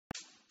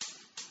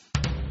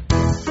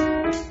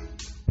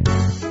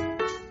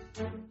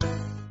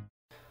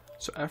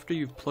So after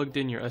you've plugged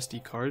in your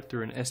SD card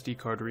through an SD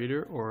card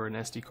reader or an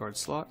SD card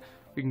slot,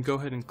 we can go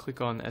ahead and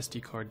click on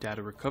SD card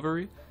data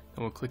recovery, and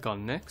we'll click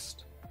on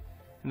next.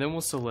 And then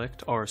we'll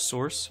select our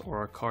source, or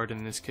our card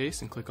in this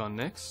case, and click on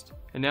next.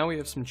 And now we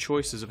have some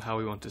choices of how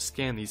we want to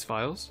scan these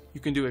files.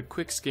 You can do a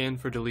quick scan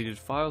for deleted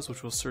files,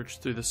 which will search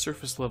through the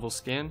surface level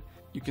scan.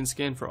 You can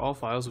scan for all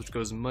files, which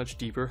goes much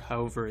deeper,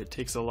 however it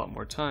takes a lot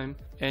more time.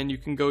 And you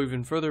can go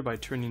even further by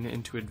turning it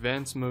into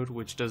advanced mode,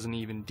 which does an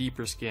even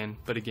deeper scan,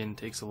 but again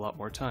takes a lot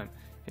more time.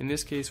 In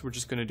this case, we're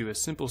just going to do a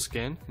simple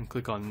scan and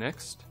click on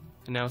next.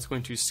 And now it's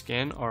going to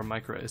scan our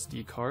micro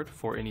SD card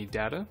for any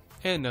data.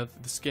 And now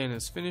that the scan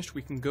is finished,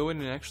 we can go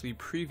in and actually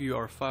preview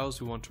our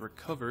files we want to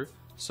recover.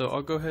 So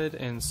I'll go ahead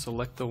and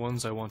select the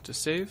ones I want to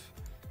save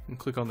and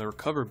click on the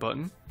recover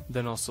button.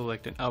 Then I'll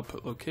select an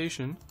output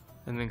location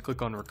and then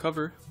click on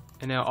recover.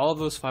 And now all of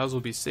those files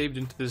will be saved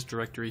into this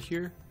directory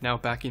here, now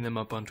backing them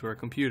up onto our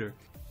computer.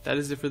 That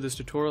is it for this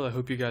tutorial. I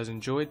hope you guys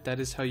enjoyed. That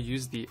is how you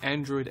use the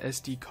Android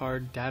SD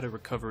card data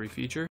recovery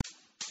feature.